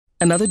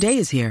Another day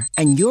is here,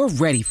 and you're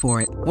ready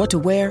for it. What to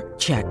wear?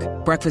 Check.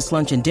 Breakfast,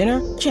 lunch, and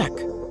dinner? Check.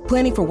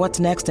 Planning for what's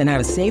next and how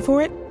to save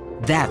for it?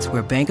 That's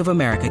where Bank of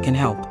America can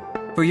help.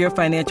 For your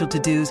financial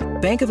to-dos,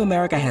 Bank of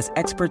America has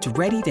experts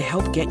ready to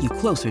help get you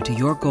closer to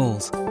your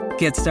goals.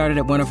 Get started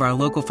at one of our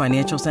local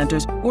financial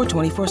centers or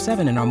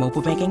 24/7 in our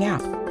mobile banking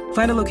app.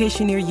 Find a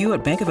location near you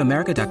at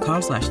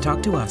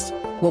bankofamerica.com/talktous.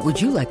 What would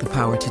you like the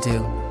power to do?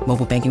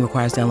 Mobile banking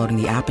requires downloading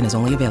the app and is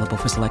only available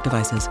for select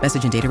devices.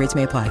 Message and data rates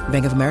may apply.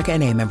 Bank of America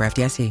N.A., member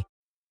FDIC.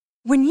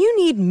 When you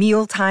need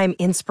mealtime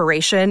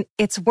inspiration,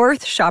 it's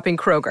worth shopping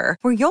Kroger,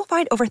 where you'll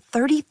find over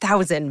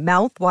 30,000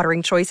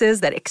 mouth-watering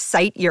choices that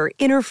excite your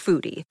inner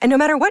foodie. And no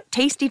matter what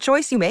tasty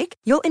choice you make,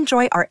 you'll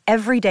enjoy our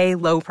everyday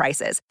low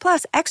prices,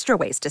 plus extra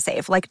ways to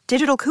save, like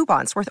digital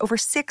coupons worth over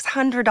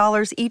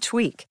 $600 each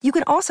week. You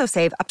can also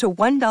save up to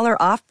 $1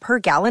 off per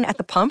gallon at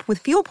the pump with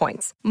fuel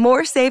points.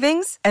 More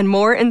savings and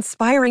more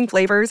inspiring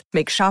flavors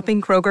make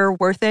shopping Kroger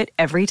worth it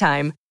every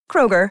time.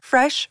 Kroger,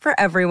 fresh for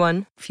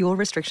everyone. Fuel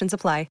restrictions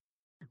apply.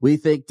 We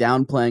think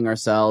downplaying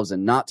ourselves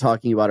and not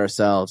talking about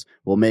ourselves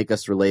will make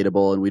us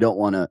relatable, and we don't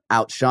want to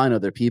outshine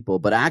other people,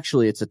 but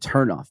actually it's a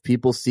turnoff.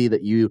 People see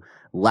that you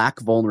lack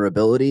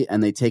vulnerability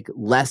and they take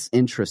less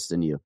interest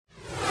in you.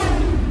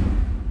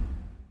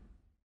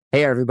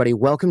 Hey everybody,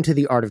 welcome to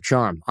The Art of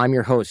Charm. I'm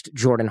your host,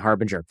 Jordan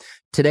Harbinger.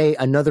 Today,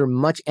 another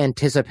much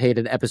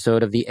anticipated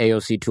episode of the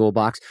AoC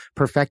Toolbox,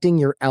 perfecting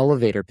your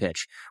elevator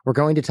pitch. We're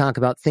going to talk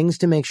about things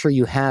to make sure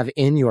you have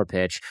in your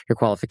pitch, your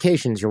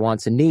qualifications, your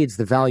wants and needs,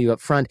 the value up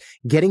front,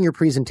 getting your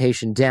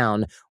presentation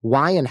down,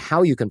 why and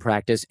how you can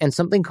practice, and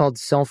something called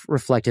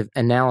self-reflective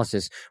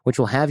analysis, which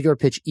will have your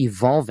pitch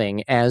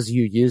evolving as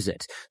you use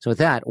it. So with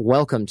that,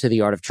 welcome to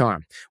The Art of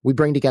Charm. We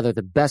bring together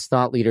the best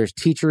thought leaders,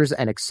 teachers,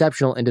 and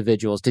exceptional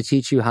individuals to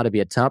teach you how to be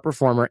a top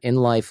performer in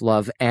life,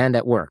 love, and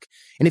at work.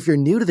 And if you're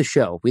new to the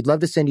show, we'd love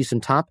to send you some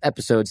top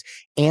episodes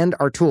and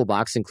our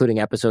toolbox, including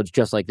episodes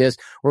just like this,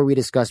 where we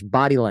discuss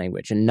body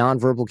language and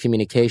nonverbal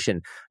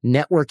communication,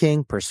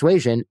 networking,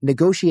 persuasion,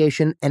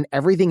 negotiation, and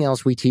everything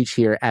else we teach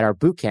here at our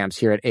boot camps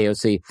here at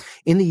AoC.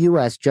 In the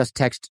U.S., just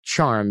text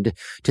CHARMED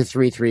to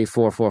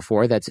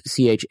 33444. That's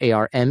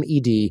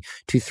CHARMED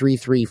to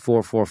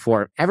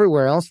 33444.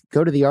 Everywhere else,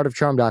 go to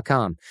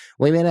theartofcharm.com.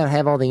 We may not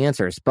have all the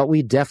answers, but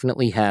we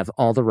definitely have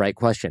all the right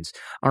questions.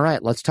 All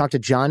right, let's talk to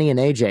Johnny and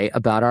AJ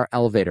about our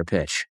elevator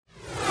pitch.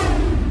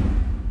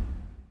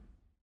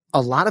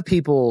 A lot of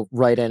people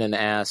write in and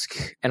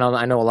ask, and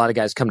I know a lot of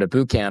guys come to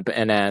boot camp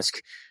and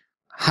ask,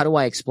 how do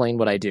I explain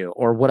what I do?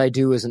 Or what I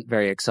do isn't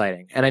very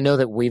exciting. And I know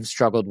that we've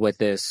struggled with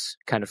this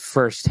kind of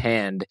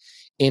firsthand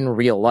in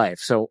real life.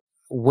 So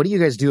what do you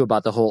guys do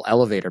about the whole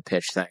elevator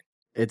pitch thing?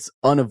 It's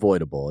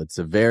unavoidable. It's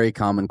a very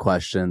common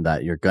question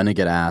that you're going to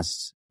get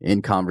asked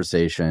in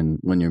conversation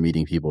when you're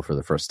meeting people for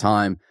the first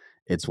time.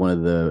 It's one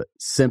of the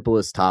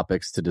simplest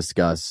topics to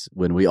discuss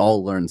when we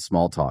all learn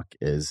small talk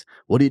is,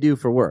 what do you do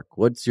for work?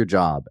 What's your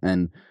job?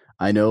 And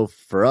I know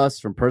for us,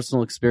 from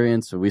personal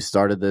experience, when we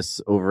started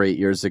this over 8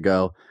 years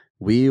ago,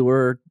 we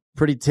were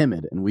pretty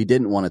timid and we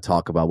didn't want to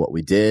talk about what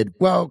we did.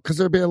 Well, because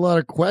there'd be a lot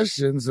of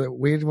questions that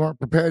we weren't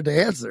prepared to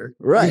answer.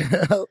 Right.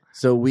 You know?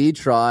 So we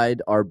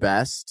tried our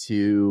best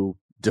to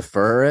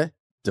defer it,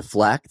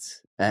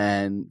 deflect,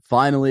 and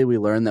finally we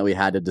learned that we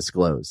had to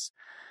disclose.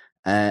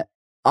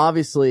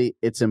 Obviously,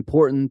 it's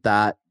important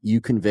that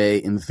you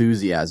convey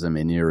enthusiasm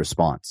in your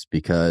response,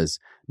 because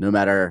no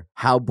matter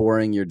how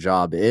boring your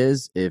job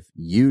is, if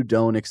you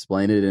don't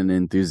explain it in an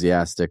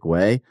enthusiastic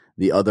way,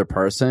 the other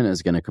person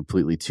is going to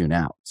completely tune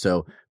out.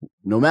 So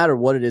no matter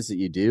what it is that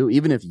you do,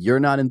 even if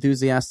you're not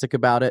enthusiastic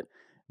about it,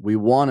 we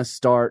want to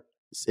start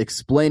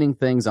explaining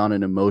things on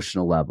an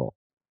emotional level.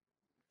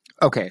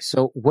 Okay,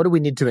 so what do we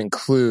need to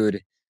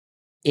include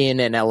in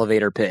an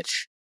elevator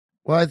pitch?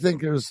 Well, I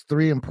think there's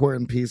three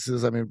important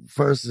pieces. I mean,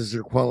 first is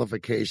your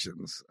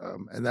qualifications,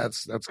 and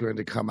that's going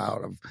to come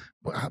out of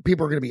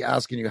people are going to be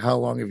asking you, how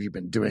long have you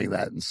been doing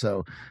that? And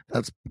so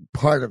that's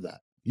part of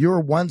that.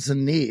 Your wants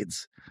and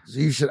needs. So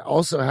you should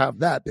also have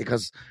that,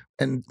 because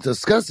in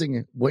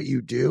discussing what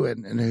you do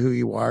and who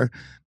you are,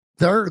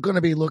 they're going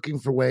to be looking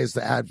for ways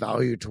to add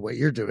value to what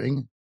you're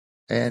doing,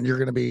 and you're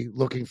going to be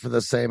looking for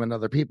the same in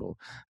other people.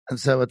 And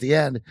so at the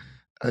end,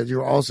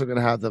 you're also going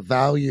to have the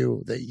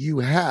value that you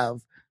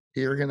have.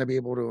 You're going to be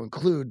able to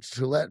include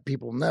to let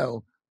people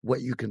know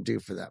what you can do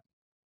for them.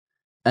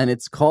 And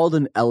it's called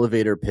an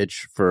elevator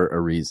pitch for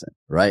a reason,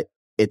 right?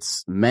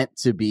 It's meant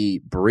to be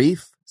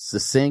brief,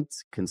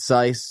 succinct,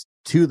 concise,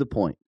 to the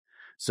point,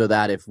 so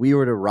that if we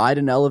were to ride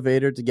an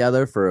elevator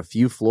together for a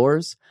few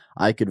floors,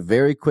 I could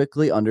very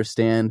quickly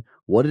understand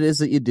what it is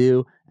that you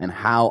do and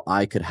how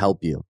I could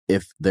help you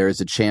if there is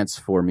a chance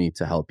for me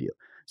to help you.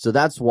 So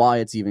that's why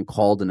it's even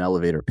called an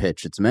elevator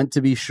pitch. It's meant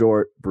to be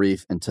short,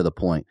 brief, and to the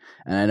point.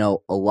 And I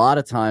know a lot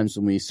of times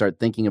when we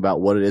start thinking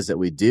about what it is that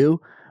we do,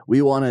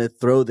 we want to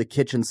throw the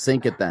kitchen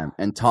sink at them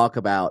and talk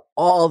about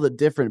all the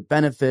different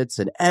benefits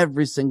and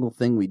every single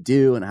thing we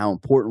do and how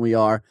important we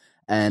are.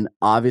 And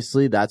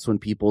obviously, that's when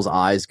people's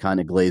eyes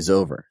kind of glaze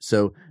over.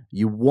 So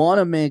you want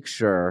to make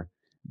sure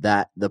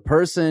that the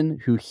person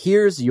who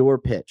hears your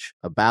pitch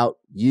about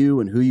you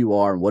and who you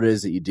are and what it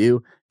is that you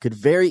do could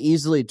very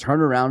easily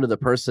turn around to the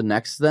person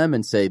next to them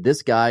and say,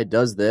 this guy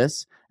does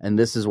this, and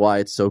this is why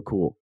it's so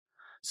cool.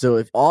 So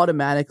if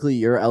automatically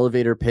your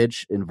elevator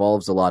pitch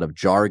involves a lot of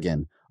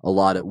jargon, a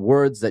lot of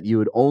words that you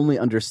would only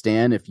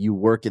understand if you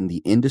work in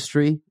the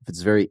industry, if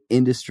it's very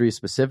industry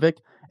specific,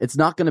 it's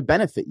not going to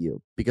benefit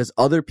you because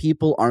other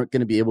people aren't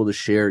going to be able to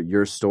share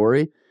your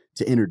story,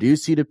 to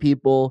introduce you to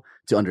people,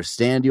 to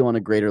understand you on a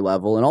greater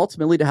level, and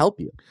ultimately to help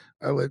you.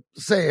 I would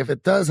say if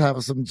it does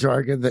have some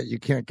jargon that you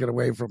can't get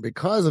away from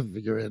because of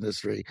your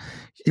industry,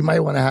 you might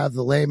want to have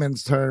the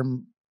layman's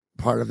term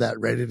part of that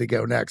ready to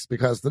go next,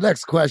 because the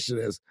next question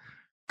is,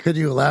 could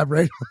you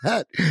elaborate on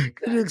that?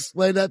 Could you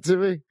explain that to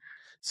me?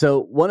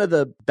 So one of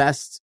the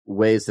best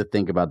ways to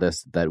think about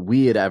this that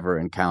we had ever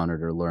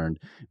encountered or learned,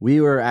 we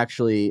were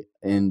actually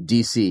in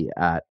DC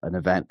at an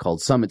event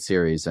called Summit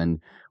Series, and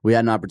we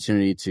had an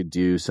opportunity to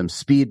do some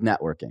speed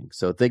networking.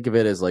 So think of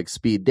it as like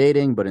speed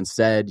dating, but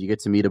instead you get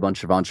to meet a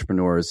bunch of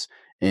entrepreneurs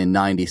in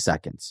 90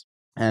 seconds.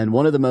 And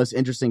one of the most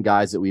interesting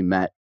guys that we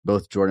met,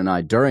 both Jordan and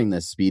I, during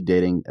this speed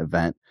dating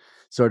event,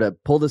 sort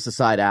of pulled us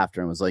aside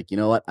after and was like, you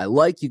know what? I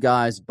like you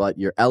guys, but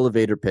your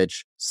elevator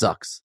pitch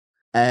sucks.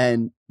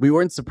 And we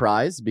weren't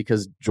surprised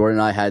because Jordan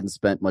and I hadn't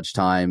spent much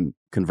time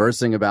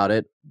conversing about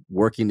it,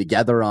 working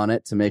together on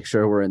it to make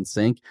sure we're in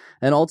sync.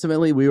 And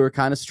ultimately, we were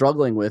kind of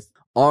struggling with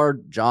our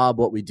job.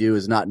 What we do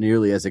is not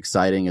nearly as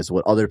exciting as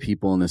what other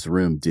people in this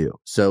room do.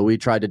 So we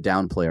tried to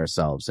downplay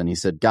ourselves. And he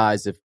said,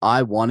 guys, if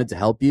I wanted to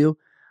help you,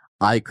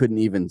 I couldn't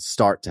even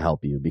start to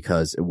help you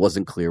because it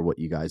wasn't clear what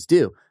you guys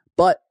do.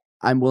 But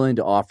I'm willing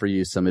to offer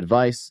you some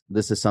advice.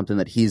 This is something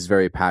that he's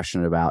very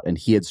passionate about and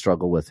he had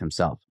struggled with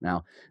himself.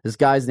 Now, this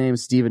guy's name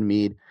is Stephen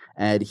Mead,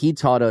 and he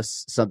taught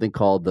us something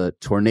called the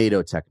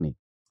tornado technique.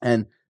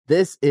 And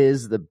this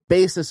is the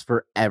basis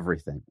for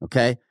everything,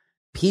 okay?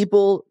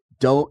 People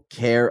don't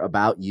care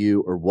about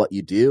you or what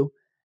you do,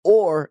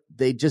 or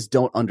they just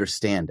don't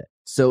understand it.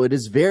 So it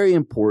is very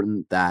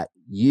important that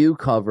you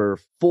cover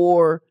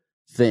 4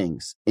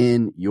 things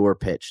in your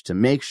pitch to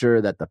make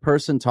sure that the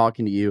person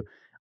talking to you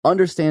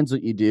understands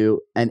what you do,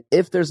 and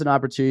if there's an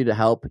opportunity to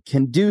help,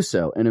 can do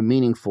so in a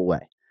meaningful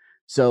way.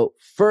 So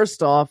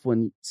first off,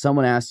 when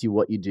someone asks you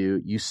what you do,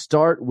 you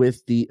start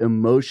with the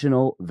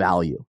emotional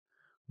value.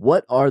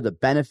 What are the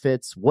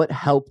benefits? What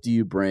help do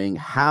you bring?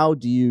 How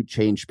do you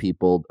change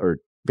people or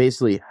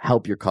basically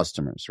help your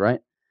customers,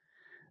 right?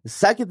 The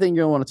second thing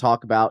you're going to want to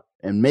talk about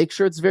and make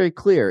sure it's very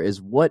clear is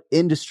what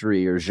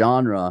industry or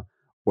genre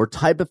or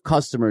type of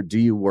customer do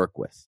you work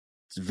with?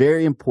 It's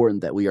very important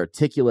that we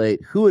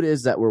articulate who it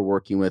is that we're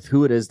working with,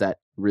 who it is that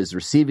is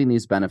receiving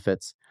these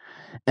benefits.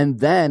 And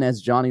then,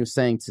 as Johnny was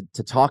saying,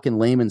 to talk in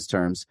layman's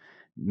terms,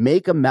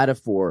 make a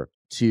metaphor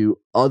to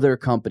other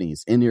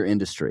companies in your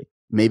industry,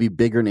 maybe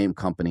bigger name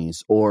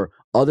companies or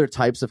other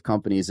types of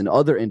companies in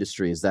other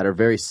industries that are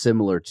very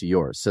similar to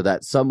yours, so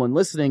that someone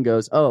listening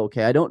goes, oh,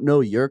 okay, I don't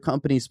know your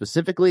company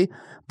specifically,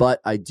 but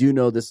I do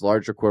know this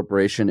larger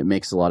corporation. It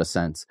makes a lot of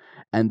sense.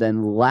 And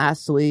then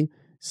lastly,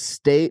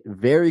 state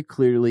very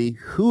clearly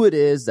who it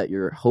is that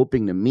you're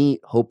hoping to meet,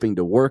 hoping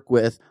to work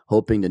with,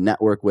 hoping to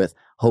network with,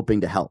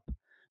 hoping to help,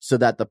 so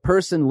that the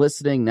person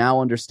listening now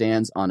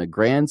understands on a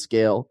grand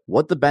scale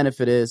what the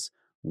benefit is,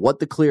 what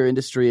the clear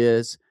industry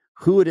is,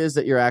 who it is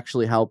that you're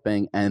actually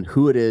helping, and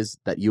who it is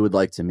that you would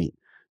like to meet.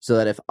 So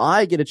that if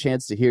I get a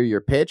chance to hear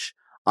your pitch,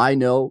 I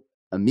know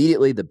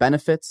immediately the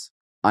benefits.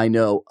 I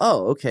know,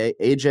 oh, okay,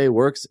 AJ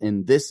works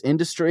in this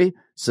industry.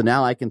 So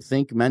now I can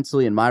think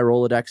mentally in my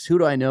Rolodex, who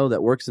do I know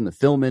that works in the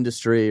film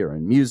industry or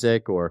in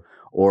music or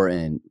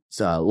in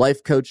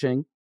life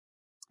coaching?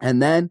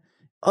 And then,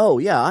 oh,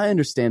 yeah, I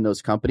understand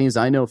those companies.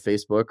 I know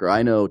Facebook or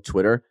I know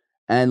Twitter.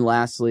 And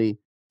lastly,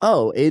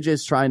 oh,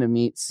 AJ's trying to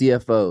meet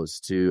CFOs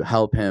to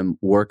help him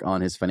work on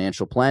his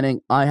financial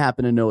planning. I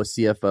happen to know a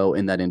CFO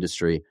in that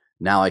industry.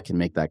 Now I can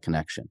make that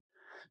connection.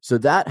 So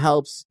that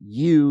helps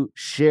you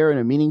share in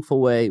a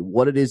meaningful way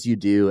what it is you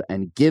do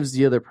and gives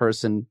the other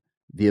person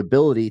the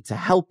ability to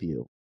help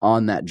you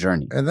on that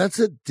journey. And that's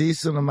a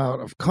decent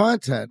amount of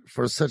content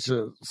for such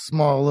a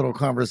small little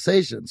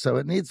conversation. So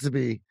it needs to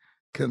be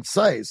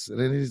concise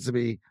and it needs to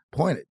be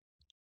pointed.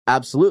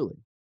 Absolutely.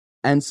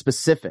 And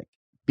specific.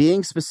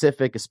 Being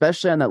specific,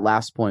 especially on that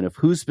last point of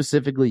who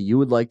specifically you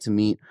would like to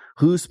meet,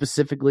 who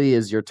specifically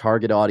is your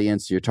target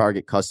audience, your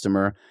target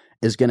customer,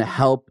 is going to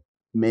help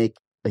make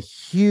a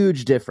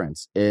huge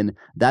difference in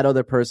that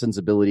other person's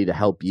ability to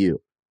help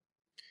you.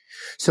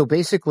 So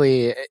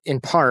basically,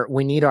 in part,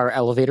 we need our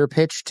elevator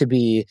pitch to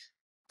be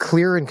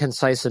clear and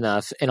concise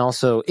enough, and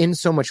also in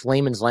so much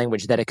layman's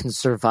language that it can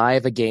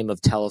survive a game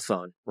of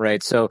telephone,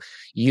 right? So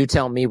you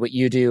tell me what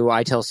you do,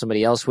 I tell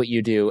somebody else what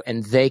you do,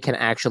 and they can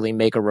actually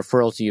make a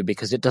referral to you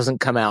because it doesn't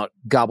come out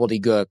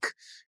gobbledygook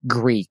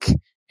Greek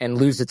and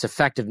lose its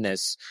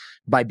effectiveness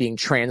by being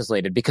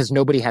translated, because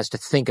nobody has to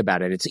think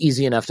about it. It's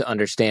easy enough to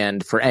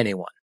understand for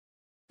anyone.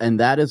 And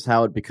that is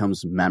how it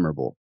becomes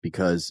memorable,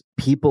 because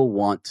people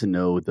want to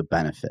know the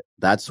benefit.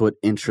 That's what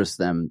interests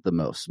them the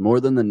most, more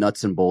than the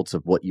nuts and bolts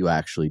of what you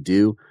actually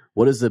do,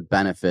 What is the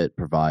benefit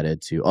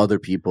provided to other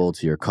people,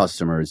 to your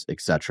customers,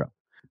 etc.?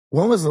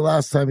 When was the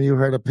last time you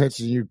heard a pitch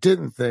and you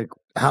didn't think,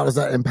 how does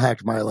that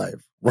impact my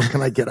life? What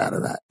can I get out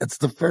of that? It's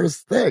the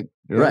first thing.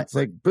 Right. It's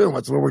like, boom,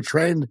 it's what we're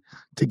trained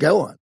to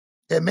go on.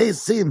 It may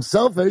seem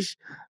selfish,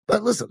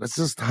 but listen, it's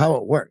just how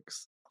it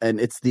works. And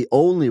it's the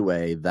only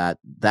way that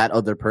that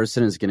other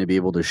person is going to be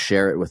able to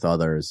share it with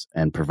others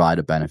and provide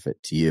a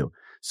benefit to you.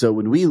 So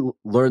when we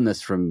learned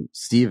this from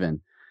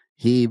Steven,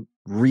 he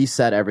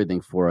reset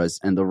everything for us.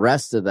 And the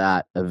rest of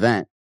that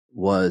event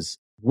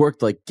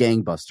worked like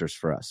gangbusters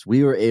for us.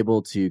 We were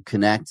able to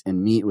connect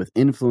and meet with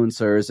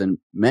influencers, and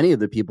many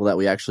of the people that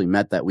we actually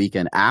met that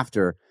weekend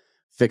after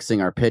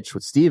fixing our pitch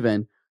with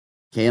Steven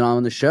came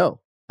on the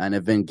show and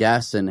have been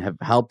guests and have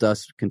helped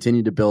us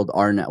continue to build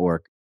our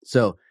network.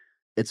 So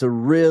it's a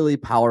really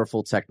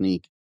powerful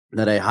technique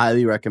that I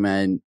highly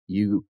recommend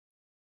you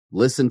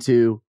listen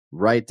to,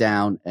 write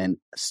down, and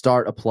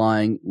start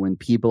applying when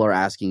people are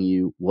asking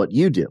you what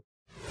you do.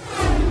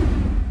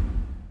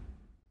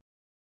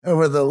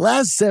 Over the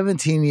last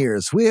 17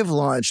 years, we have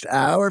launched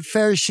our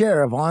fair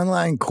share of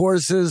online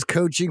courses,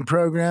 coaching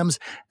programs,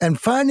 and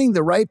finding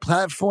the right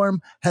platform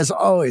has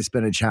always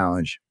been a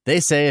challenge. They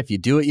say if you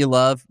do what you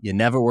love, you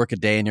never work a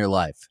day in your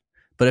life.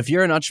 But if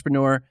you're an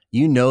entrepreneur,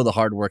 you know the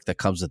hard work that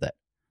comes with it.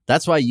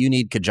 That's why you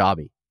need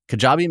Kajabi.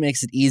 Kajabi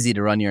makes it easy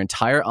to run your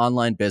entire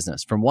online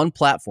business from one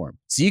platform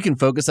so you can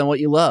focus on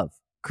what you love,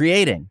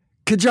 creating.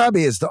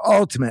 Kajabi is the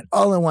ultimate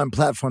all-in-one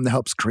platform that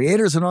helps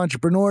creators and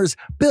entrepreneurs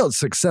build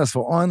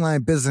successful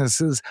online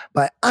businesses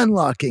by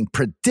unlocking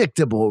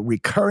predictable,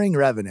 recurring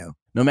revenue.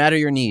 No matter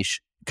your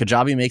niche,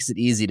 Kajabi makes it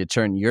easy to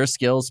turn your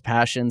skills,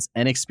 passions,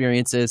 and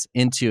experiences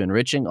into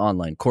enriching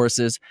online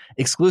courses,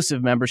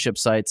 exclusive membership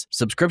sites,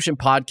 subscription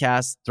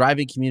podcasts,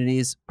 thriving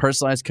communities,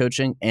 personalized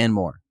coaching, and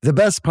more. The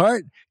best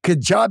part?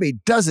 Kajabi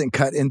doesn't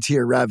cut into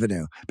your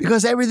revenue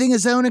because everything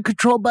is owned and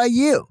controlled by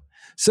you.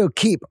 So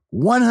keep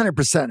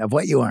 100% of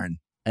what you earn.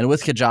 And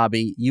with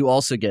Kajabi, you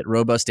also get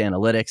robust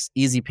analytics,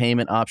 easy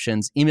payment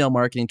options, email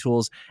marketing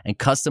tools, and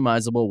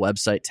customizable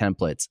website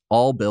templates,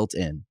 all built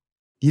in.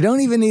 You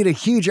don't even need a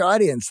huge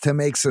audience to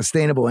make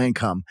sustainable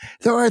income.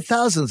 There are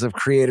thousands of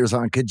creators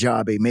on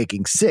Kajabi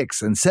making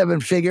 6 and 7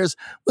 figures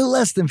with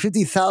less than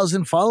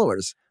 50,000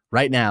 followers.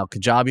 Right now,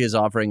 Kajabi is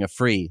offering a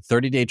free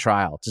 30-day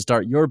trial to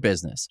start your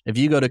business if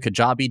you go to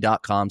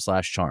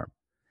kajabi.com/charm.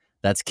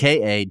 That's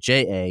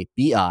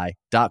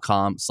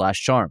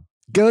KAJABI.com/charm.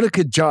 Go to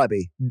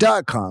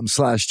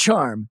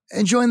kajabi.com/charm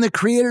and join the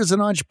creators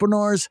and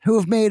entrepreneurs who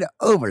have made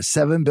over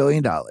 $7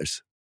 billion.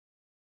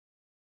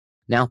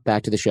 Now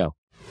back to the show.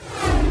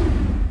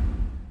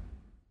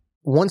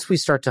 Once we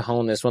start to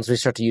hone this, once we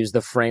start to use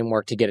the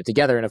framework to get it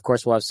together, and of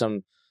course we'll have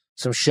some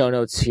show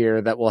notes here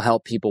that will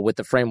help people with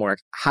the framework,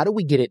 how do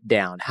we get it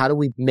down? How do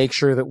we make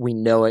sure that we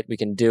know it, we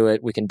can do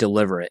it, we can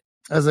deliver it?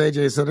 As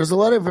AJ said, there's a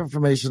lot of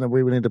information that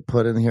we would need to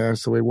put in here.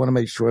 So we want to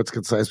make sure it's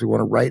concise. We want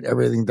to write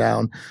everything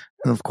down.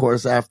 And of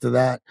course, after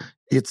that,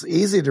 it's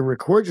easy to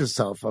record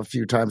yourself a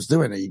few times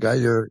doing it. You got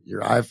your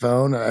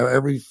iPhone.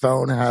 Every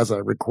phone has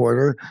a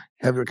recorder.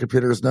 Have your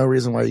computer. There's no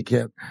reason why you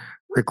can't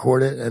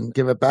record it and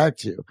give it back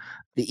to you.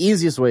 The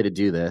easiest way to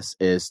do this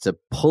is to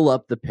pull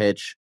up the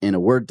pitch in a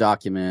Word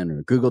document or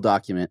a Google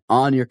document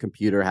on your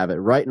computer, have it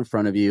right in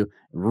front of you,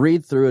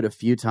 read through it a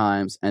few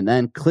times, and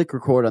then click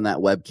record on that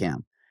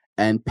webcam.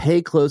 And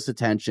pay close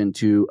attention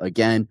to,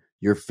 again,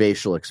 your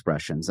facial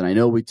expressions. And I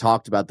know we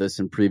talked about this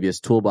in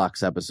previous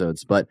Toolbox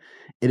episodes, but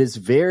it is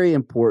very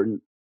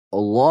important,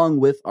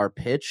 along with our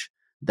pitch,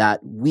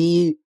 that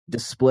we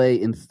display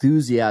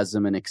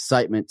enthusiasm and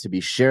excitement to be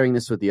sharing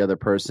this with the other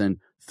person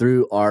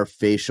through our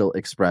facial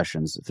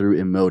expressions,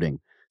 through emoting.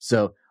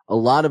 So a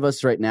lot of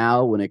us right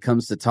now, when it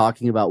comes to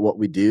talking about what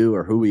we do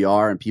or who we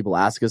are, and people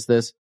ask us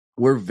this,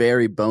 we're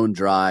very bone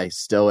dry,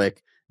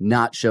 stoic,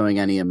 not showing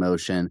any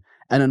emotion.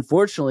 And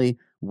unfortunately,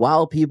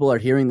 while people are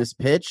hearing this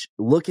pitch,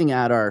 looking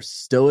at our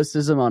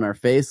stoicism on our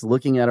face,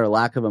 looking at our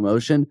lack of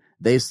emotion,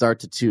 they start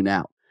to tune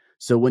out.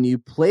 So when you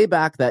play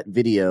back that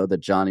video that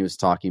Johnny was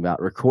talking about,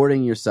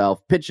 recording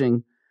yourself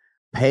pitching,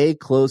 pay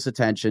close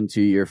attention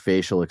to your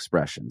facial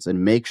expressions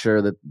and make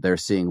sure that they're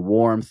seeing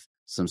warmth,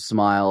 some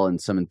smile, and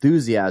some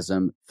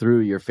enthusiasm through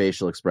your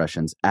facial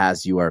expressions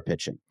as you are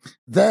pitching.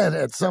 Then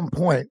at some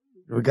point,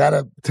 we got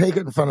to take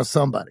it in front of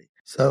somebody.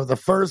 So the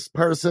first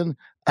person,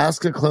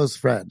 ask a close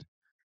friend.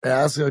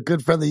 Ask a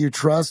good friend that you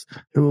trust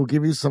who will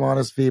give you some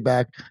honest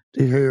feedback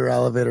to hear your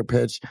elevator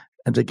pitch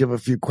and to give a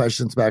few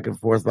questions back and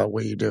forth about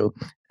what you do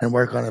and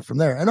work on it from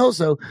there. And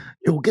also,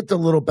 you'll get the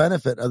little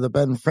benefit of the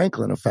Ben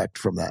Franklin effect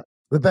from that.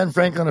 The Ben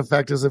Franklin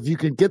effect is if you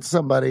can get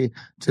somebody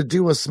to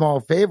do a small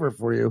favor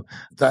for you,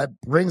 that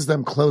brings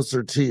them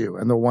closer to you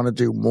and they'll want to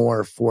do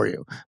more for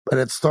you. But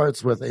it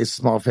starts with a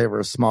small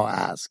favor, a small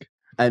ask.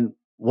 And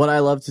what I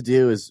love to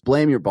do is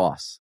blame your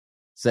boss.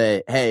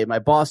 Say, hey, my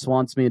boss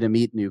wants me to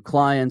meet new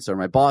clients, or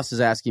my boss is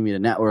asking me to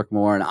network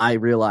more, and I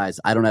realize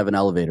I don't have an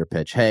elevator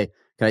pitch. Hey,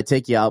 can I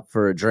take you out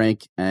for a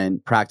drink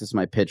and practice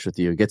my pitch with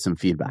you, get some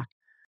feedback?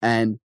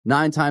 And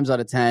 9 times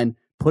out of 10,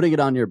 putting it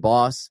on your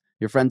boss,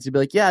 your friends will be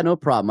like, yeah, no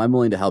problem. I'm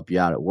willing to help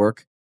you out at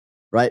work.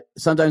 right?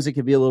 Sometimes it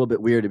can be a little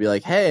bit weird to be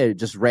like, hey,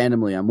 just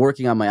randomly, I'm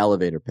working on my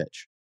elevator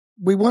pitch.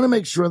 We want to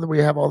make sure that we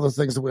have all the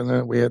things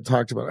that we had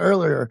talked about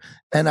earlier.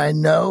 And I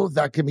know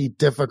that can be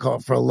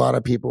difficult for a lot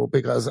of people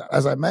because,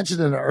 as I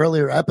mentioned in an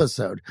earlier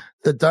episode,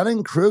 the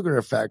Dunning-Kruger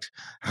effect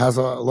has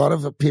a lot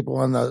of people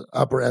on the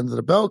upper end of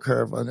the bell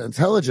curve on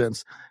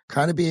intelligence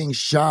kind of being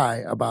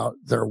shy about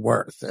their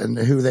worth and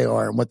who they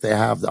are and what they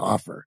have to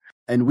offer.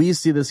 And we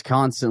see this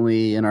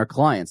constantly in our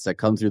clients that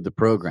come through the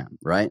program,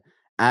 right?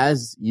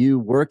 As you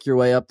work your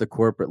way up the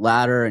corporate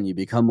ladder and you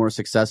become more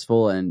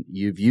successful and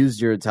you've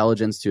used your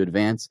intelligence to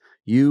advance,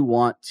 you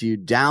want to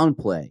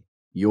downplay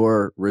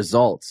your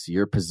results,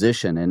 your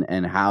position,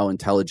 and how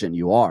intelligent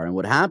you are. And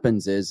what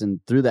happens is, and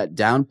through that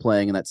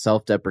downplaying and that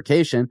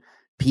self-deprecation,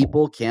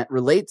 people can't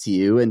relate to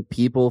you and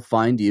people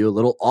find you a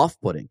little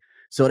off-putting.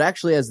 So it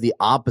actually has the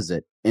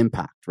opposite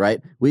impact,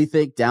 right? We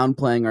think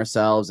downplaying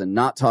ourselves and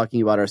not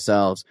talking about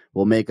ourselves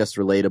will make us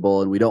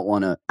relatable and we don't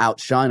want to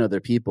outshine other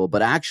people,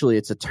 but actually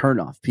it's a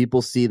turnoff.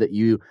 People see that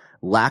you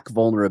lack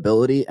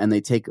vulnerability and they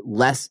take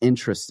less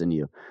interest in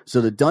you. So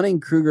the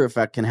Dunning-Kruger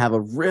effect can have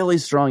a really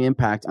strong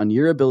impact on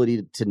your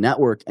ability to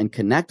network and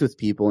connect with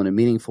people in a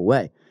meaningful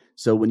way.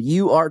 So when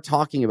you are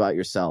talking about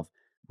yourself,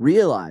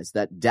 realize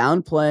that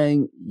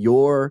downplaying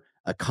your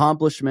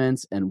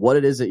accomplishments and what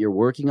it is that you're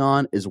working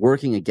on is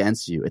working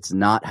against you. It's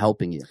not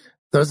helping you.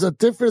 There's a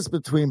difference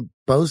between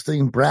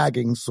boasting,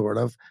 bragging, sort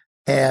of,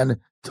 and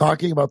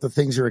talking about the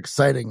things you're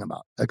excited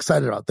about.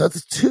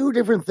 That's two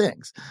different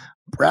things.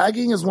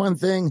 Bragging is one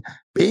thing.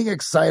 Being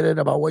excited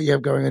about what you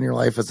have going on in your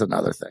life is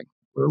another thing.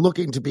 We're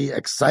looking to be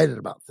excited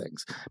about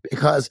things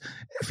because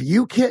if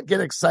you can't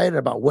get excited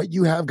about what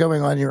you have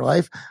going on in your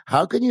life,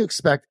 how can you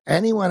expect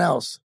anyone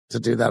else to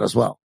do that as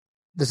well?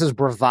 This is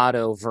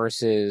bravado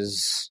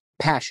versus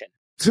passion.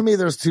 To me,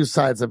 there's two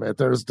sides of it.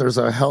 There's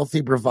a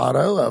healthy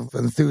bravado of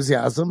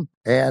enthusiasm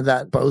and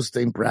that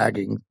boasting,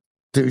 bragging,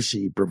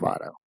 douchey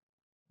bravado.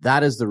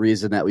 That is the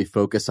reason that we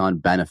focus on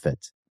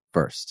benefit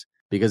first.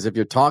 Because if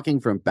you're talking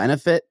from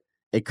benefit,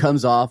 it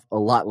comes off a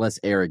lot less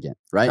arrogant,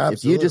 right? Absolutely.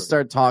 If you just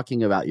start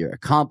talking about your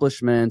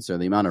accomplishments or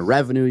the amount of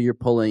revenue you're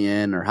pulling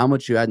in or how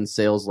much you had in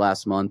sales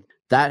last month,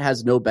 that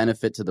has no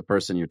benefit to the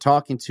person you're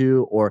talking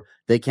to or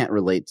they can't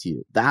relate to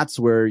you. That's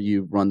where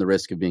you run the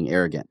risk of being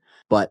arrogant.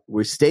 But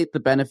we state the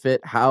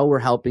benefit, how we're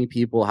helping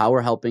people, how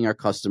we're helping our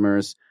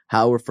customers,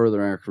 how we're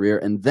furthering our career.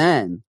 And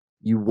then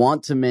you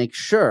want to make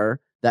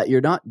sure that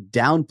you're not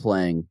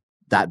downplaying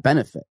that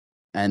benefit.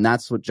 And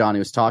that's what Johnny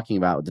was talking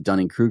about with the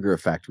Dunning-Kruger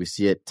effect. We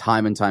see it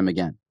time and time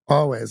again.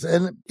 Always.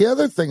 And the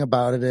other thing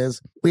about it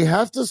is we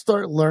have to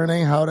start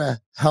learning how to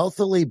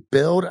healthily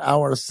build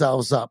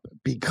ourselves up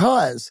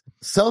because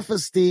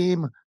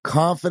self-esteem,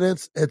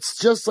 confidence, it's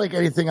just like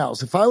anything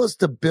else. If I was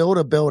to build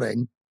a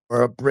building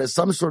or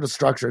some sort of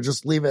structure,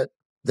 just leave it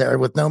there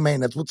with no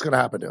maintenance, what's going to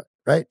happen to it,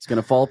 right? It's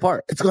going to fall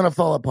apart. It's going to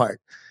fall apart.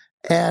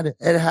 And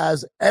it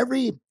has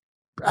every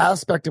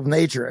aspect of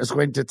nature is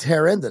going to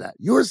tear into that.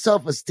 Your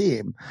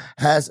self-esteem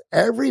has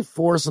every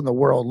force in the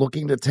world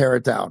looking to tear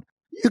it down.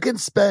 You can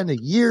spend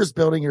years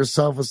building your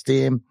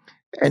self-esteem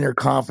and your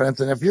confidence.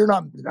 And if you're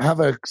not have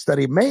a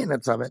steady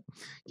maintenance of it,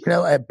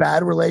 a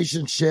bad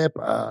relationship,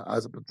 a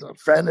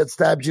friend that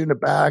stabbed you in the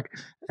back,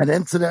 an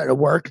incident at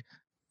work,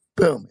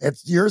 boom,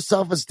 it's your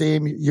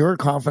self-esteem, your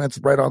confidence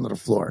right onto the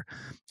floor.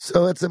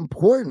 So it's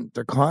important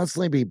to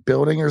constantly be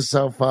building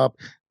yourself up,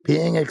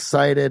 being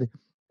excited,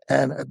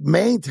 and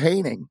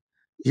maintaining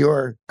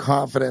your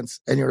confidence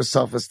and your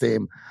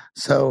self-esteem.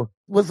 So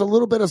with a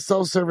little bit of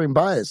self-serving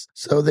bias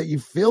so that you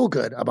feel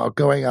good about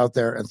going out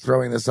there and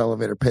throwing this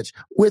elevator pitch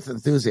with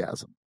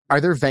enthusiasm. Are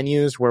there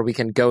venues where we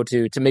can go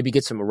to maybe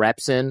get some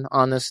reps in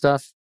on this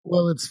stuff?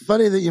 Well, it's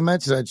funny that you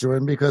mentioned that,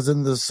 Jordan, because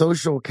in the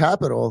social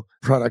capital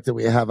product that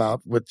we have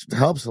out, which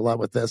helps a lot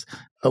with this,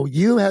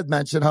 you had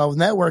mentioned how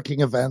networking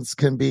events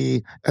can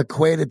be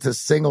equated to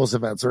singles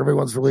events where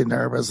everyone's really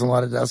nervous and a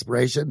lot of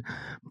desperation.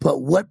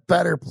 But what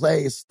better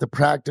place to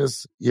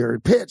practice your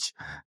pitch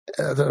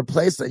than a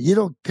place that you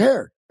don't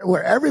care,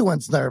 where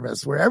everyone's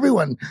nervous, where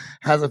everyone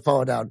hasn't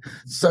fallen down.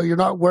 So you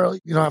don't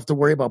have to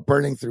worry about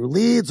burning through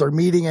leads or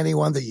meeting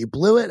anyone that you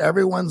blew it.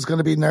 Everyone's going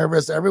to be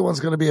nervous. Everyone's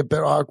going to be a bit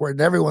awkward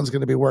and everyone's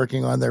going to be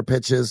working on their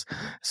pitches.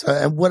 So,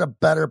 and what a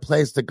better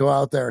place to go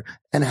out there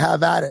and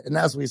have at it. And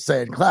as we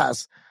say in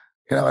class,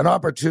 an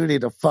opportunity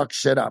to fuck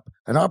shit up,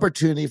 an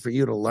opportunity for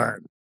you to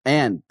learn.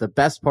 And the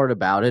best part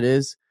about it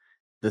is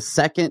the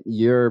second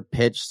your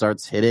pitch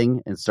starts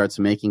hitting and starts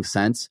making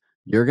sense,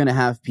 you're going to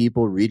have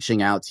people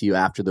reaching out to you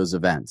after those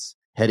events,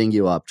 hitting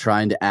you up,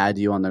 trying to add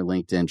you on their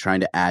LinkedIn,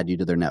 trying to add you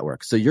to their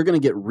network. So you're going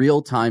to get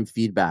real-time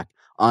feedback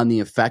on the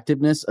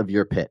effectiveness of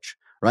your pitch,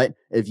 right?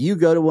 If you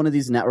go to one of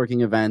these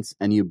networking events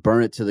and you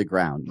burn it to the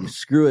ground, you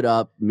screw it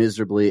up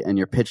miserably and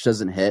your pitch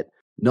doesn't hit,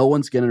 no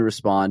one's going to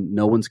respond.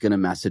 No one's going to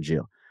message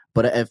you.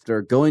 But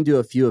after going to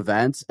a few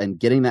events and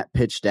getting that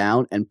pitch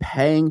down and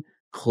paying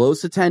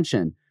close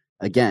attention,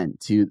 again,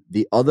 to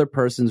the other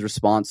person's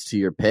response to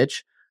your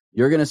pitch,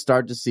 you're going to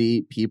start to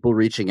see people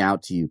reaching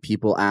out to you,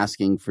 people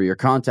asking for your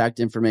contact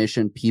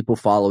information, people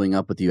following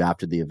up with you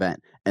after the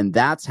event. And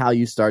that's how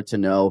you start to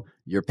know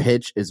your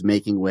pitch is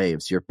making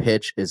waves. Your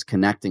pitch is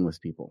connecting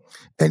with people.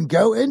 And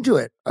go into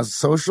it. A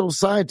social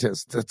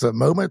scientist, it's a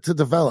moment to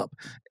develop.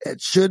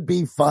 It should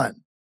be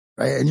fun,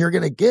 right? And you're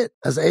going to get,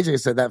 as AJ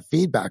said, that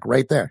feedback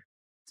right there.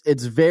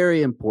 It's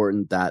very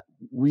important that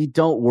we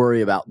don't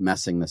worry about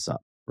messing this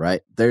up,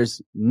 right?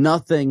 There's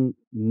nothing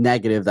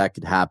negative that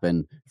could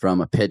happen from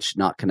a pitch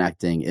not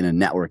connecting in a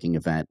networking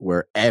event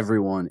where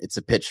it's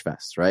a pitch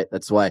fest, right?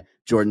 That's why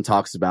Jordan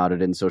talks about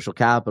it in Social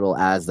Capital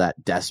as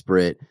that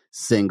desperate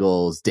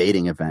singles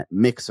dating event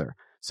mixer.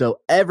 So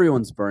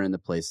everyone's burning the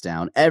place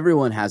down.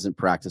 Everyone hasn't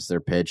practiced their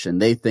pitch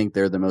and they think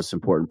they're the most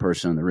important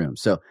person in the room.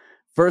 So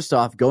first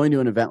off, going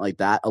to an event like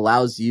that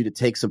allows you to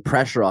take some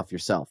pressure off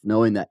yourself,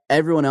 knowing that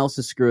everyone else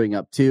is screwing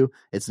up too.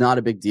 It's not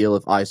a big deal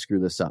if I screw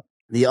this up.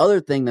 The other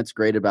thing that's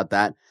great about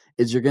that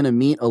is you're going to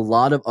meet a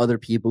lot of other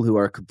people who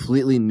are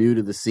completely new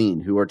to the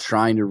scene, who are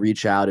trying to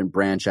reach out and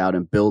branch out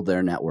and build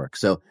their network.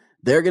 So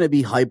they're going to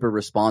be hyper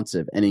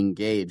responsive and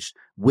engaged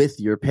with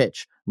your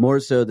pitch more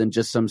so than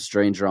just some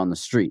stranger on the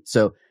street.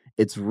 So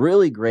it's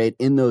really great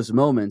in those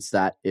moments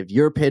that if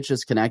your pitch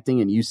is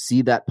connecting and you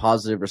see that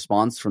positive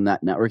response from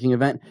that networking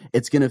event,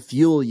 it's going to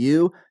fuel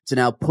you to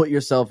now put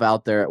yourself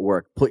out there at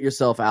work, put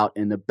yourself out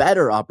in the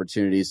better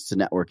opportunities to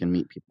network and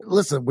meet people.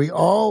 Listen, we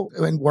all,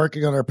 when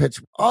working on our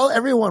pitch,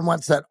 everyone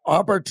wants that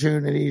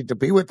opportunity to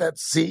be with that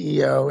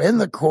CEO in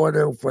the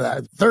corner for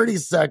that 30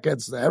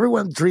 seconds.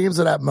 Everyone dreams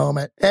of that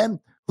moment. And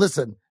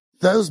listen,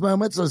 those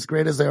moments, as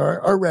great as they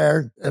are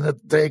rare, and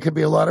they can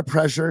be a lot of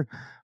pressure.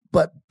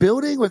 But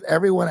building with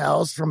everyone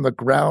else from the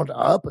ground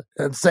up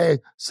and say,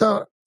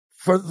 so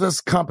for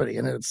this company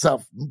in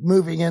itself,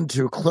 moving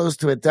into close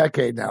to a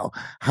decade now,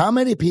 how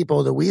many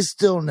people do we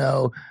still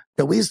know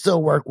that we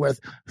still work with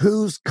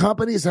whose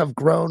companies have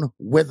grown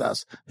with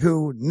us,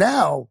 who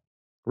now,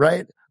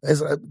 right,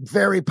 is a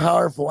very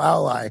powerful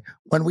ally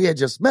when we had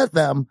just met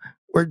them?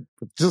 We're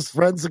just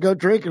friends to go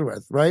drinking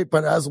with, right?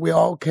 But as we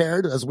all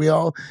cared, as we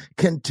all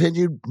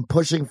continued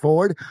pushing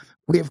forward,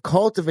 we have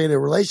cultivated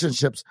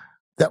relationships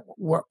that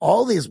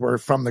all these were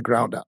from the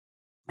ground up.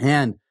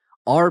 And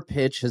our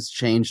pitch has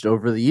changed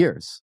over the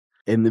years.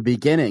 In the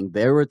beginning,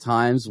 there were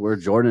times where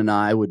Jordan and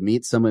I would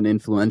meet someone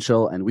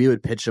influential and we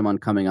would pitch them on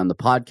coming on the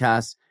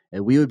podcast,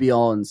 and we would be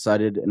all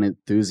excited and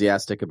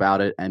enthusiastic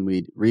about it. And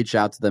we'd reach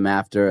out to them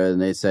after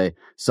and they say,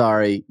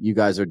 sorry, you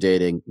guys are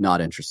dating, not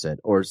interested,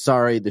 or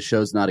sorry, the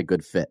show's not a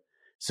good fit.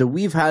 So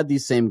we've had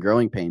these same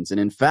growing pains. And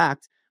in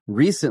fact,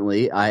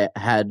 recently I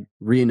had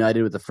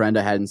reunited with a friend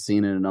I hadn't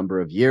seen in a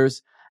number of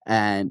years.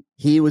 And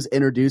he was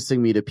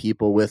introducing me to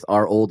people with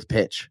our old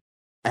pitch.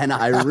 And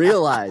I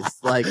realized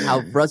like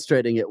how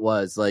frustrating it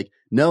was. Like,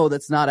 no,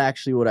 that's not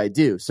actually what I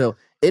do. So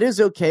it is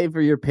okay for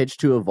your pitch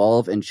to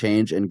evolve and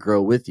change and grow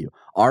with you.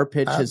 Our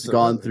pitch has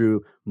gone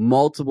through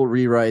multiple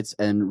rewrites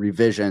and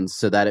revisions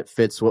so that it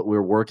fits what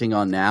we're working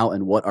on now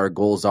and what our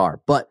goals are.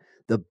 But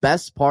the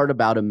best part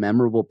about a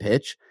memorable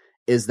pitch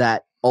is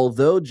that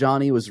although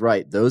Johnny was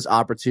right, those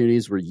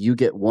opportunities where you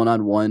get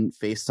one-on-one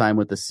FaceTime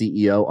with the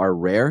CEO are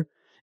rare.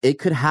 It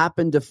could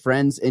happen to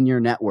friends in your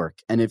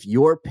network. And if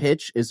your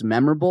pitch is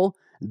memorable,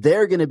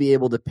 they're going to be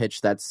able to pitch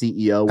that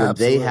CEO when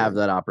they have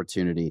that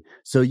opportunity.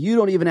 So you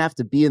don't even have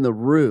to be in the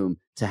room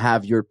to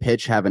have your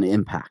pitch have an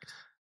impact.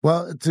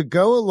 Well, to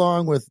go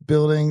along with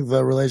building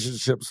the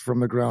relationships from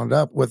the ground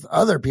up with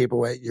other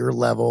people at your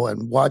level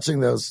and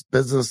watching those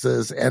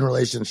businesses and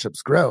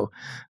relationships grow,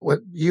 what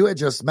you had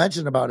just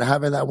mentioned about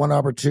having that one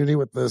opportunity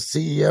with the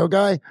CEO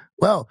guy,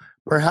 well,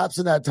 perhaps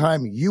in that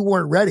time you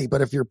weren't ready,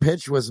 but if your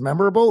pitch was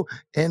memorable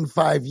in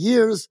 5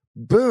 years,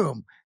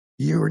 boom,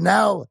 you're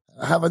now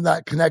having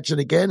that connection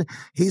again.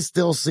 He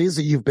still sees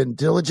that you've been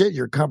diligent,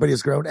 your company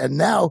has grown, and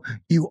now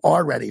you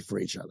are ready for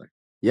each other.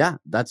 Yeah,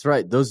 that's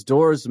right. Those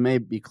doors may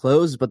be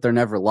closed, but they're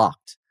never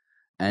locked.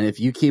 And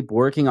if you keep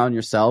working on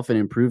yourself and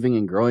improving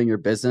and growing your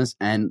business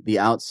and the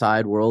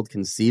outside world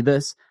can see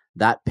this,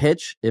 that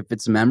pitch, if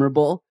it's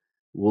memorable,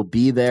 will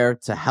be there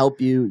to help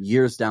you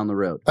years down the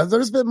road.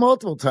 There's been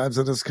multiple times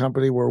in this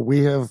company where we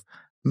have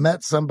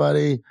met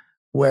somebody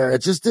where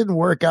it just didn't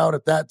work out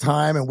at that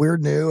time and we're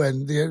new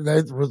and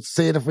we're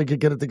seeing if we could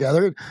get it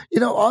together. You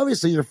know,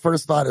 obviously your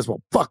first thought is,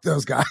 well, fuck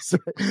those guys.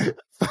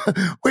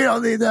 We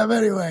don't need them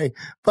anyway.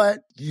 But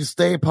you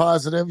stay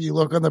positive. You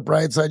look on the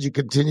bright side. You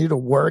continue to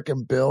work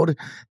and build.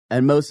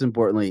 And most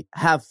importantly,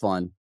 have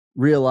fun.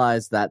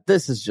 Realize that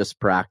this is just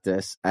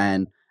practice.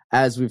 And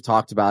as we've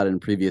talked about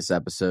in previous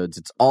episodes,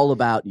 it's all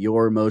about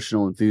your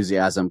emotional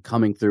enthusiasm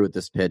coming through with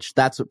this pitch.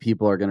 That's what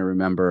people are going to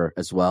remember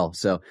as well.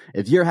 So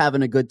if you're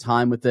having a good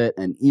time with it,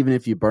 and even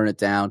if you burn it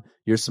down,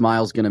 your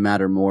smile is going to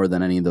matter more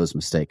than any of those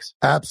mistakes.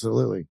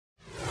 Absolutely.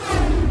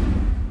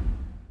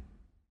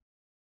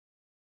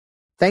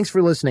 Thanks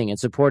for listening and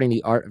supporting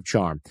The Art of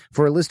Charm.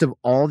 For a list of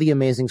all the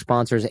amazing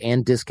sponsors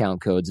and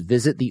discount codes,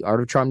 visit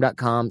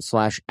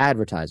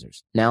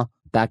theartofcharm.com/advertisers. Now,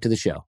 back to the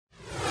show.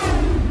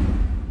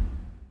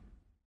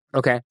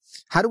 Okay.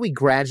 How do we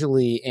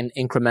gradually and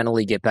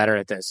incrementally get better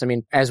at this? I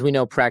mean, as we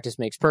know, practice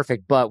makes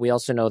perfect, but we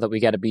also know that we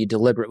got to be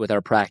deliberate with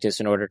our practice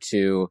in order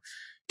to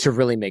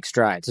really make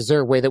strides. Is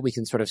there a way that we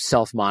can sort of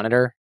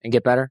self-monitor and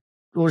get better?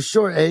 Well,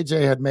 sure.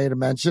 AJ had made a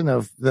mention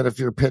of that if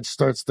your pitch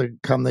starts to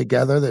come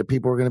together, that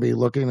people are going to be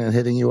looking and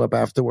hitting you up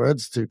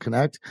afterwards to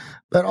connect.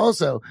 But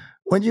also,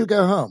 when you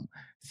go home,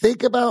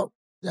 think about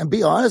and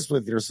be honest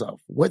with yourself.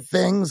 What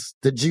things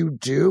did you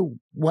do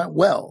went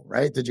well,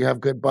 right? Did you have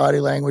good body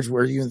language?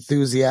 Were you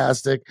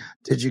enthusiastic?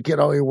 Did you get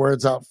all your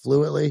words out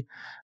fluently?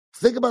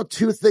 Think about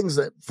 2 things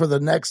that for the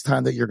next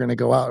time that you're going to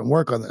go out and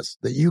work on this,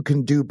 that you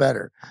can do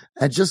better.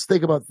 And just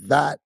think about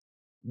that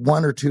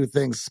 1 or 2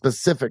 things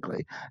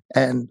specifically.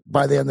 And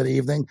by the end of the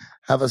evening,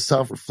 have a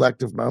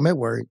self-reflective moment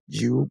where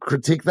you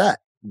critique that.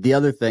 The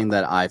other thing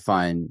that I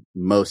find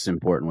most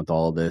important with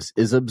all of this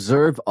is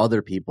observe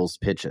other people's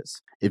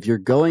pitches. If you're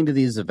going to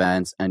these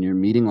events and you're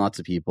meeting lots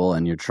of people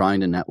and you're trying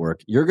to network,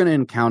 you're going to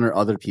encounter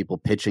other people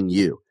pitching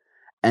you.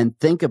 And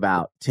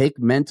take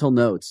mental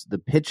notes, the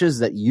pitches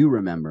that you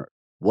remember.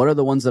 What are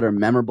the ones that are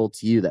memorable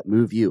to you, that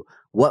move you?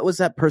 What was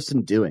that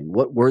person doing?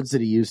 What words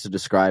did he use to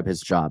describe his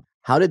job?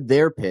 How did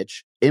their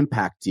pitch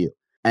impact you?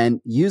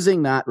 And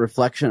using that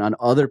reflection on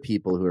other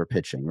people who are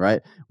pitching,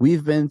 right?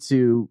 We've been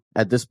to,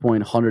 at this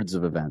point, hundreds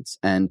of events,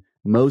 and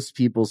most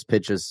people's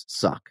pitches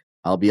suck.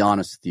 I'll be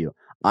honest with you.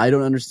 I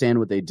don't understand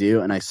what they do,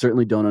 and I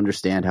certainly don't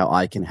understand how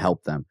I can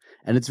help them.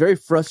 And it's very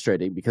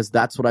frustrating because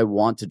that's what I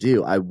want to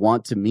do. I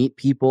want to meet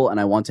people, and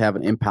I want to have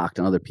an impact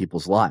on other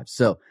people's lives.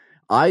 So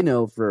I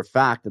know for a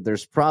fact that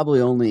there's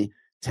probably only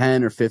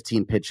 10 or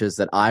 15 pitches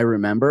that I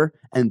remember,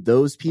 and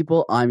those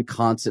people I'm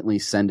constantly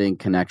sending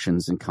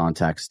connections and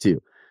contacts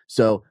to.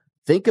 So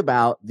think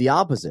about the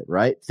opposite,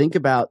 right? Think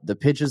about the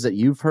pitches that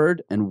you've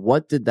heard and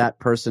what did that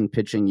person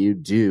pitching you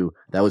do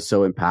that was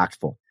so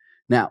impactful.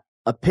 Now,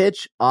 a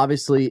pitch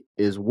obviously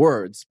is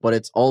words, but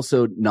it's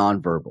also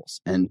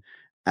nonverbals. And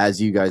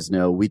as you guys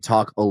know, we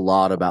talk a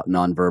lot about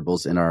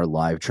nonverbals in our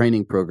live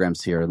training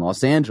programs here in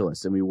Los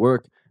Angeles, and we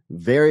work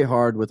very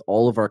hard with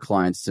all of our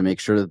clients to make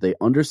sure that they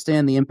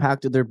understand the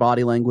impact of their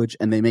body language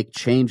and they make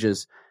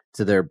changes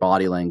to their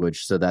body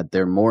language so that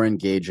they're more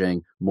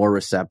engaging, more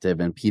receptive,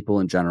 and people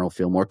in general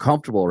feel more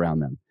comfortable around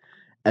them.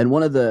 And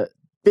one of the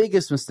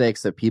biggest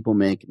mistakes that people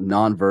make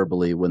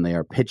non-verbally when they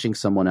are pitching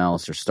someone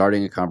else or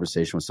starting a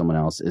conversation with someone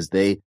else is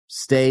they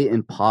stay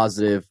in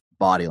positive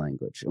body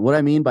language. And what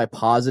I mean by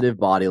positive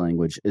body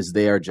language is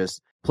they are just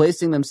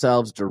placing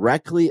themselves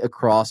directly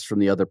across from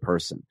the other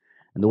person.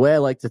 And the way I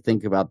like to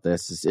think about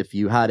this is if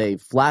you had a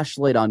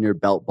flashlight on your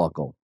belt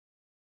buckle,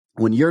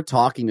 when you're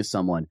talking to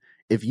someone,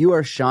 if you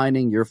are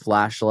shining your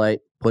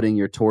flashlight, putting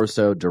your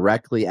torso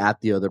directly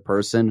at the other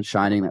person,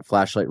 shining that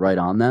flashlight right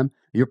on them,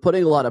 you're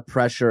putting a lot of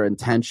pressure and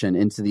tension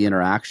into the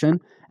interaction,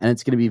 and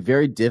it's going to be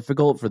very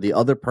difficult for the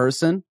other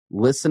person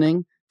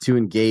listening to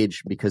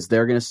engage because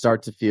they're going to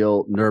start to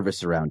feel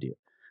nervous around you.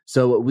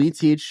 So what we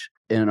teach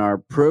in our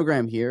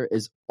program here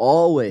is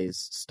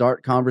always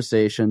start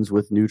conversations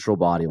with neutral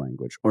body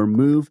language or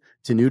move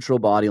to neutral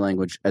body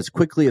language as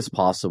quickly as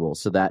possible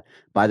so that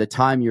by the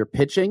time you're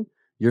pitching,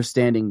 you're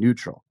standing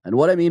neutral. And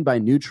what I mean by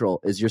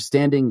neutral is you're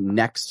standing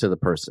next to the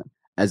person,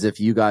 as if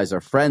you guys are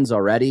friends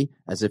already,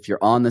 as if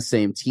you're on the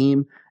same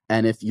team,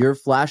 and if your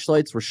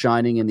flashlights were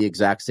shining in the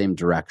exact same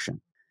direction.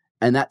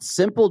 And that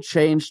simple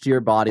change to your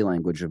body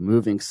language of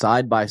moving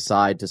side by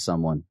side to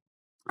someone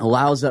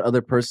allows that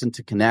other person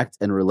to connect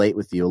and relate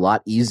with you a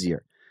lot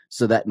easier,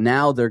 so that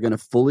now they're going to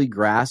fully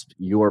grasp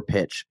your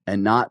pitch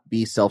and not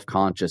be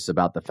self-conscious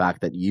about the fact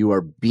that you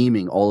are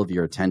beaming all of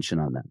your attention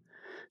on them.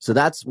 So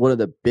that's one of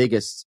the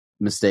biggest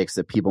mistakes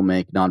that people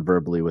make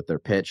non-verbally with their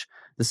pitch.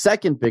 The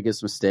second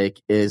biggest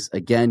mistake is,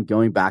 again,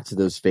 going back to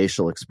those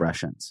facial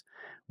expressions.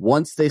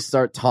 Once they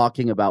start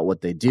talking about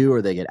what they do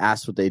or they get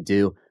asked what they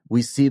do,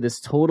 we see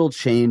this total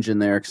change in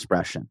their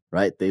expression,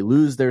 right? They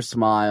lose their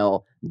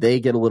smile,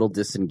 they get a little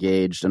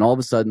disengaged, and all of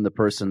a sudden the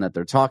person that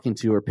they're talking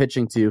to or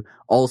pitching to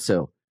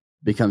also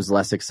becomes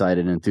less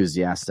excited and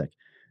enthusiastic.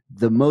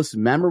 The most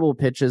memorable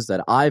pitches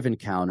that I've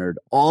encountered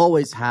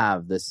always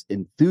have this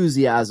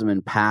enthusiasm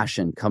and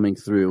passion coming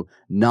through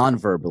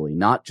non-verbally,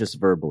 not just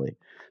verbally.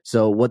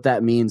 So what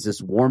that means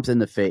is warmth in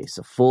the face,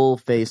 a full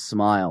face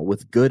smile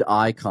with good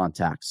eye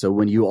contact. So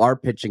when you are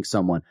pitching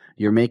someone,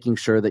 you're making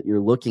sure that you're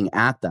looking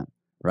at them,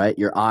 right?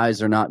 Your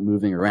eyes are not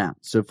moving around.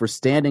 So if we're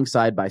standing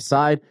side by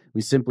side,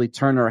 we simply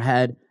turn our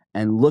head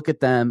and look at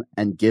them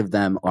and give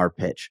them our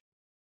pitch.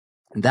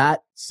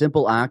 That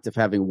simple act of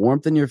having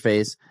warmth in your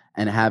face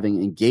and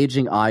having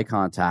engaging eye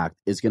contact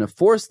is going to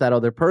force that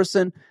other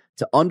person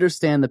to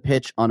understand the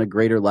pitch on a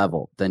greater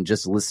level than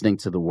just listening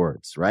to the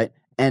words, right?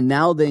 And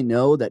now they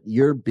know that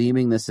you're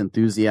beaming this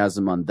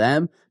enthusiasm on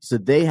them, so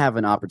they have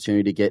an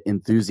opportunity to get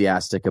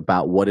enthusiastic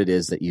about what it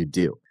is that you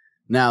do.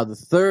 Now, the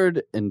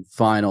third and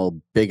final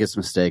biggest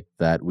mistake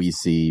that we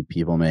see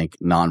people make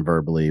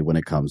non-verbally when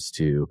it comes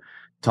to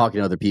talking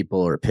to other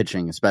people or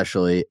pitching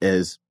especially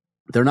is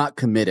they're not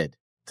committed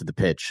to the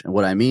pitch. And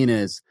what I mean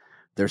is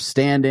they're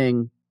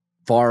standing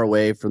far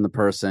away from the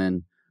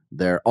person.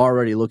 they're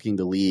already looking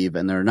to leave,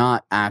 and they're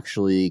not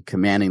actually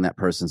commanding that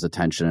person's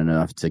attention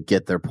enough to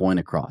get their point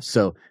across.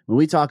 So when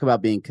we talk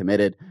about being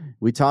committed,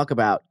 we talk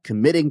about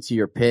committing to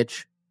your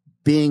pitch,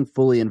 being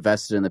fully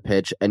invested in the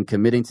pitch, and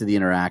committing to the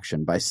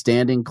interaction by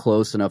standing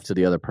close enough to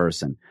the other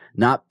person,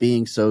 not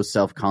being so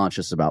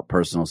self-conscious about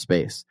personal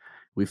space.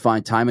 We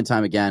find time and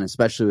time again,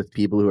 especially with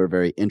people who are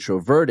very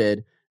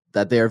introverted,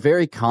 that they are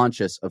very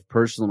conscious of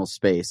personal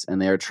space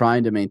and they are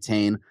trying to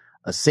maintain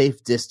a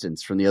safe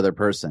distance from the other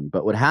person.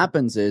 But what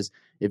happens is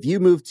if you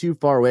move too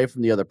far away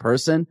from the other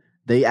person,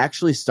 they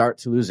actually start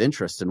to lose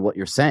interest in what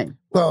you're saying.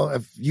 Well,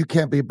 if you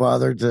can't be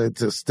bothered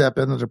to step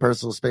into the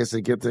personal space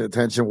and get the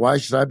attention, why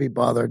should I be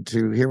bothered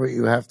to hear what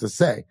you have to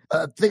say?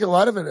 I think a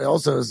lot of it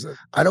also is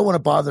I don't want to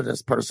bother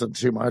this person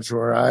too much,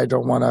 or I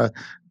don't want to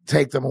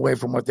take them away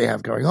from what they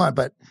have going on.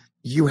 But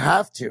you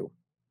have to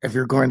if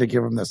you're going to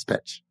give them this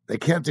pitch. They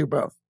can't do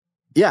both.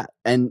 Yeah.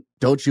 And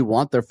don't you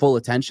want their full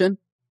attention?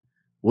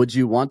 Would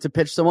you want to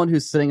pitch someone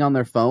who's sitting on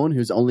their phone,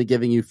 who's only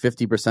giving you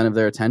 50% of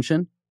their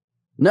attention?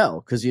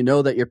 No, because you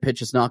know that your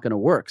pitch is not going to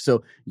work.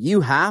 So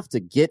you have to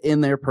get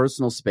in their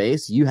personal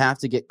space. You have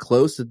to get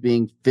close with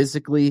being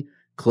physically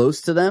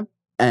close to them.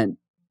 And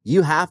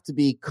you have to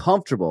be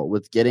comfortable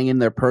with getting in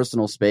their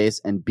personal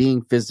space and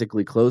being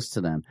physically close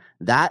to them.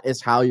 That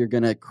is how you're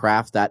going to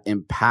craft that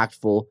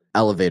impactful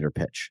elevator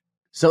pitch.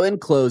 So in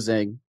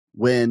closing,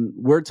 when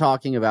we're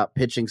talking about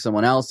pitching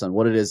someone else on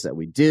what it is that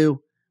we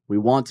do, we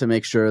want to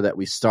make sure that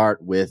we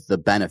start with the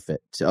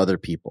benefit to other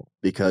people,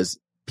 because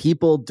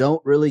people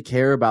don't really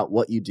care about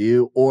what you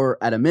do, or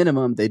at a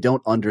minimum, they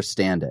don't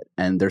understand it.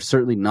 And they're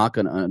certainly not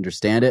going to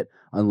understand it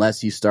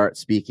unless you start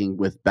speaking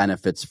with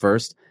benefits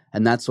first.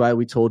 And that's why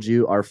we told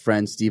you our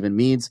friend Stephen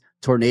Mead's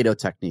tornado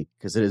technique,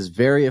 because it is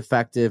very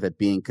effective at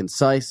being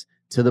concise,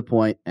 to the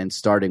point, and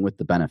starting with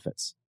the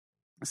benefits.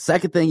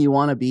 Second thing you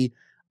want to be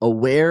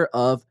aware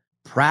of,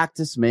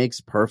 practice makes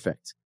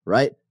perfect,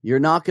 right? You're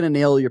not going to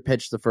nail your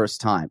pitch the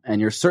first time, and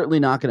you're certainly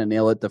not going to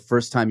nail it the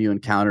first time you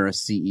encounter a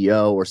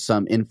CEO or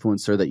some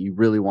influencer that you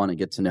really want to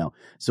get to know.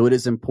 So it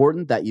is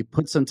important that you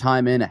put some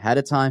time in ahead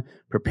of time,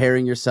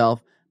 preparing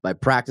yourself by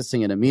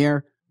practicing in a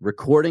mirror,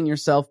 recording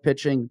yourself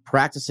pitching,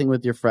 practicing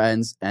with your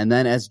friends, and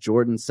then, as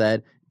Jordan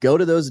said, go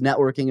to those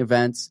networking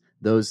events,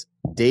 those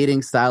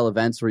dating style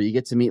events where you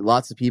get to meet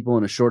lots of people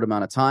in a short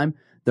amount of time.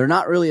 They're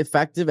not really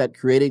effective at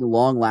creating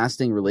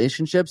long-lasting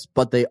relationships,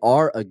 but they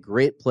are a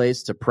great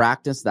place to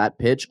practice that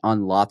pitch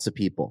on lots of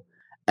people.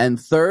 And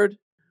third,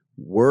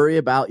 worry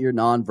about your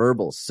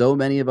nonverbals. So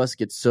many of us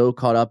get so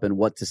caught up in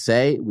what to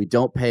say, we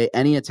don't pay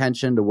any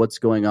attention to what's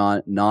going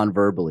on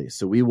nonverbally.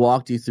 So we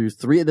walked you through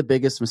 3 of the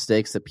biggest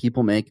mistakes that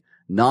people make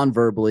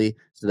nonverbally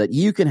so that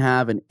you can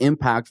have an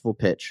impactful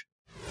pitch.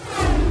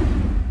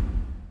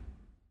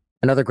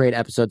 Another great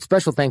episode.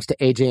 Special thanks to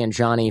AJ and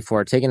Johnny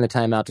for taking the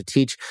time out to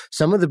teach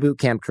some of the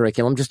bootcamp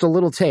curriculum, just a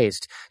little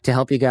taste to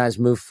help you guys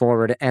move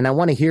forward. And I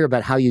want to hear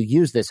about how you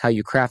use this, how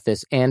you craft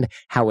this, and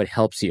how it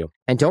helps you.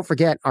 And don't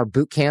forget our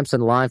bootcamps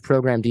and live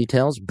program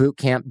details,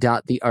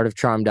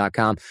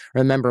 bootcamp.theartofcharm.com.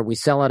 Remember, we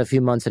sell out a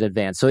few months in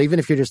advance. So even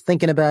if you're just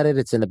thinking about it,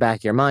 it's in the back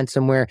of your mind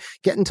somewhere,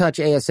 get in touch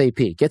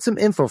ASAP. Get some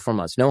info from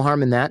us. No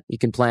harm in that. You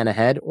can plan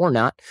ahead or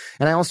not.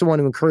 And I also want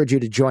to encourage you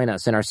to join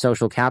us in our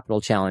social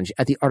capital challenge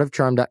at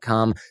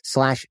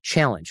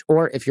theartofcharm.com/challenge.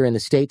 Or if you're in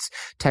the States,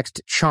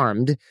 text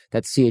CHARMED,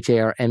 that's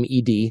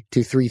CHARMED,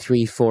 to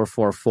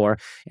 33444.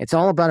 It's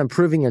all about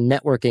improving your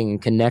networking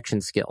and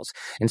connection skills,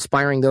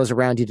 inspiring those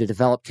around you to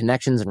develop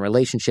connections and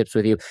relationships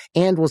with you,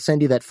 and we'll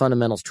send you that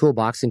fundamentals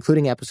toolbox,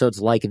 including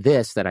episodes like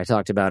this that I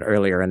talked about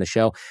earlier in the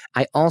show.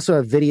 I also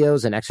have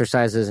videos and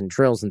exercises and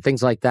drills and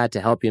things like that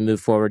to help you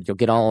move forward. You'll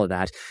get all of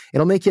that.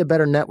 It'll make you a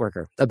better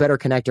networker, a better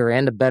connector,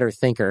 and a better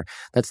thinker.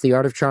 That's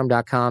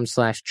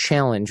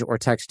theartofcharm.com/challenge, or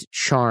text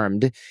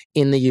CHARMED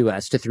in the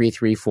U.S. to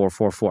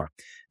 33444.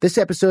 This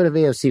episode of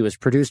AoC was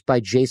produced by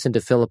Jason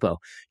DeFilippo.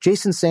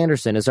 Jason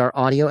Sanderson is our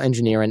audio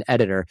engineer and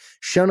editor.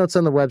 Show notes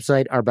on the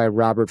website are by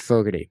Robert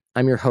Fogarty.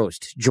 I'm your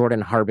host,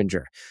 Jordan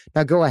Harbinger.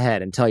 Now go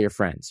ahead and tell your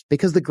friends,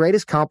 because the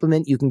greatest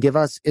compliment you can give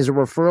us is a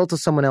referral to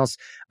someone else,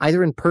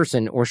 either in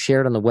person or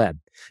shared on the web.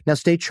 Now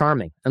stay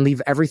charming and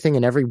leave everything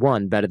and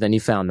everyone better than you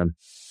found them.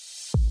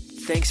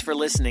 Thanks for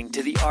listening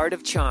to The Art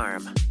of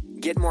Charm.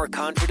 Get more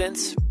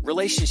confidence,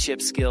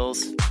 relationship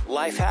skills,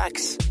 life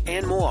hacks,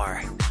 and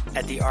more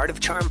at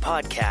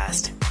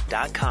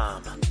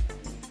theartofcharmpodcast.com.